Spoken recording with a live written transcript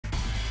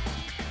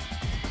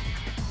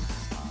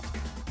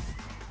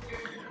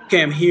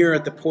Okay, I'm here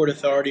at the Port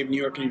Authority of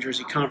New York and New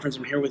Jersey Conference.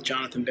 I'm here with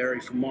Jonathon Berry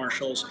from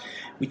Marshall's.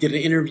 We did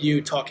an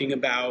interview talking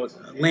about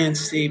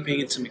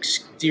landscaping and some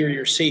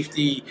exterior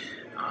safety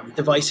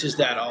devices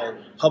that I'll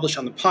publish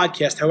on the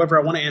podcast. However,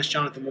 I want to ask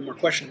Jonathon one more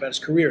question about his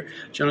career.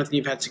 Jonathon,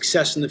 you've had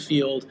success in the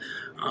field.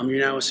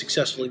 You're now a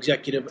successful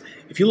executive.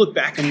 If you look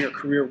back on your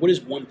career, what is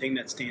one thing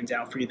that stands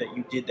out for you that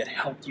you did that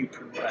helped you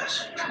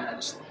progress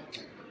tremendously?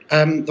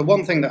 The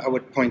one thing that I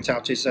would point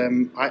out is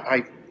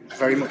I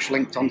very much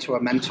linked onto a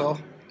mentor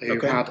who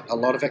had a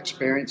lot of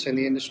experience in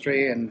the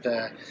industry and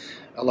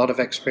a lot of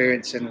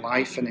experience in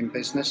life and in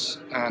business.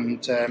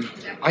 And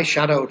I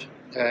shadowed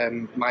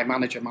my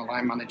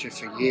line manager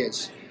for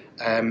years,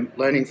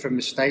 learning from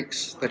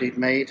mistakes that he'd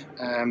made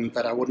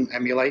that I wouldn't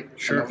emulate,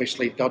 and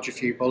obviously dodge a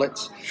few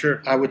bullets.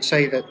 I would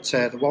say that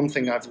the one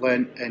thing I've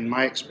learned in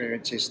my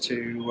experience is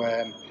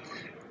to,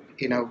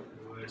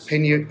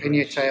 pin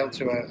your tail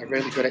to a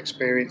really good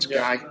experienced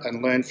guy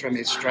and learn from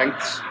his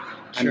strengths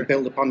and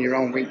build upon your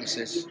own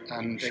weaknesses.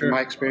 And in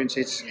my experience,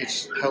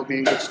 it's held me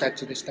in good stead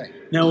to this day.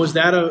 Now, was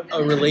that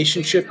a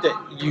relationship that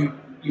you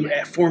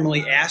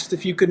formally asked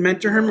if you could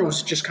mentor him, or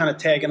was it just kind of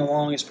tagging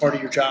along as part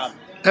of your job?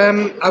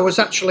 I was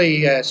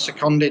actually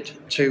seconded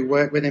to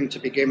work with him to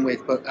begin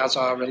with, but as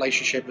our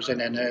relationship was in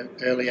an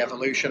early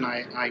evolution,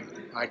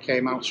 I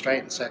came out straight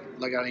and said,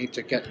 look, I need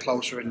to get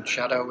closer and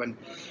shadow, and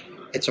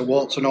it's a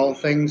warts and all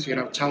things,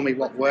 tell me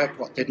what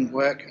worked, what didn't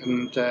work,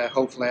 and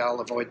hopefully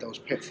I'll avoid those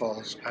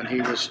pitfalls. And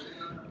he was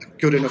a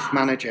good enough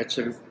manager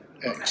to,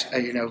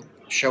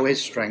 show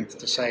his strength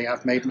to say,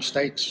 I've made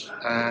mistakes,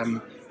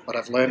 but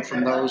I've learned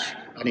from those,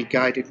 and he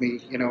guided me,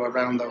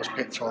 around those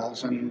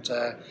pitfalls. And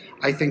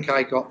I think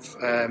I got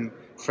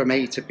from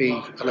A to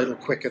B a little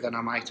quicker than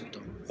I might have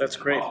done. That's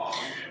great.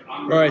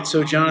 All right,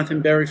 so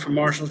Jonathon Berry from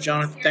Marshall's.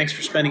 Jonathon, thanks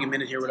for spending a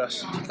minute here with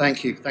us.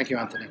 Thank you,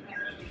 Anthony.